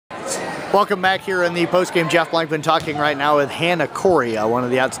Welcome back here in the postgame. Jeff Blankman talking right now with Hannah Correa, one of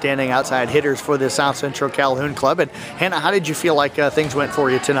the outstanding outside hitters for the South Central Calhoun Club. And Hannah, how did you feel like things went for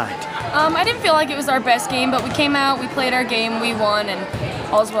you tonight? I didn't feel like it was our best game, but we came out, we played our game, we won,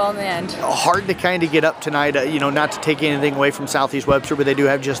 and all's well in the end. Hard to kind of get up tonight, not to take anything away from Southeast Webster, but they do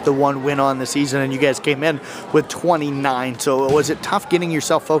have just the one win on the season, and you guys came in with 29. So was it tough getting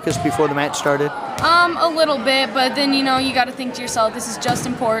yourself focused before the match started? A little bit, but then, you got to think to yourself, this is just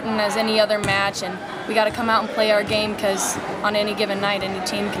important as any other match, and we got to come out and play our game because on any given night, any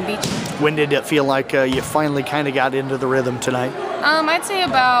team can beat you. When did it feel like you finally kind of got into the rhythm tonight? I'd say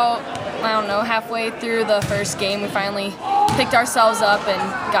about, halfway through the first game, we finally picked ourselves up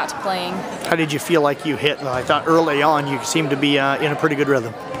and got to playing. How did you feel like you hit? I thought early on you seemed to be in a pretty good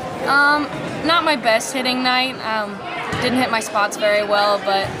rhythm. Not my best hitting night. Didn't hit my spots very well,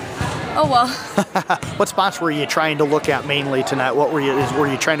 but oh well. What spots were you trying to look at mainly tonight? What were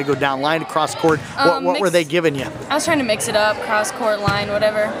you trying to go down line, cross court? What were they giving you? I was trying to mix it up, cross court, line,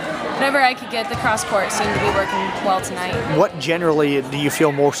 whatever I could get. The cross court seemed to be working well tonight. What generally do you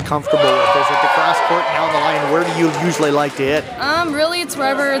feel most comfortable with? Is it the cross court, down the line? Where do you usually like to hit? Really it's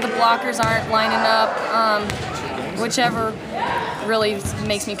wherever the blockers aren't lining up. Whichever really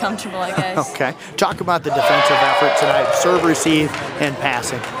makes me comfortable, I guess. Okay. Talk about the defensive effort tonight, serve, receive, and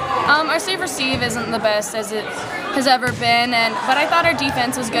passing. Our save receive isn't the best as it has ever been, but I thought our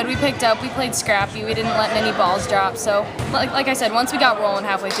defense was good. We picked up, we played scrappy, we didn't let many balls drop. So, like I said, once we got rolling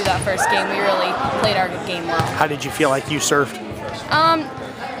halfway through that first game, we really played our game well. How did you feel like you served?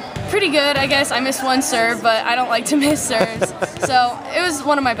 Pretty good, I guess. I missed one serve, but I don't like to miss serves. So it was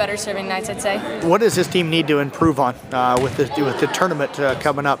one of my better serving nights, I'd say. What does this team need to improve on with the tournament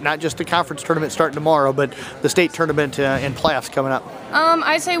coming up? Not just the conference tournament starting tomorrow, but the state tournament and playoffs coming up.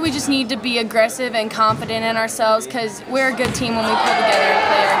 I'd say we just need to be aggressive and confident in ourselves because we're a good team when we pull together and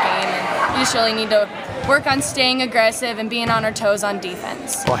play our game. And we just really need to work on staying aggressive and being on our toes on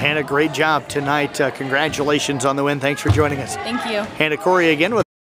defense. Well, Hannah, great job tonight. Congratulations on the win. Thanks for joining us. Thank you. Hannah Correa again with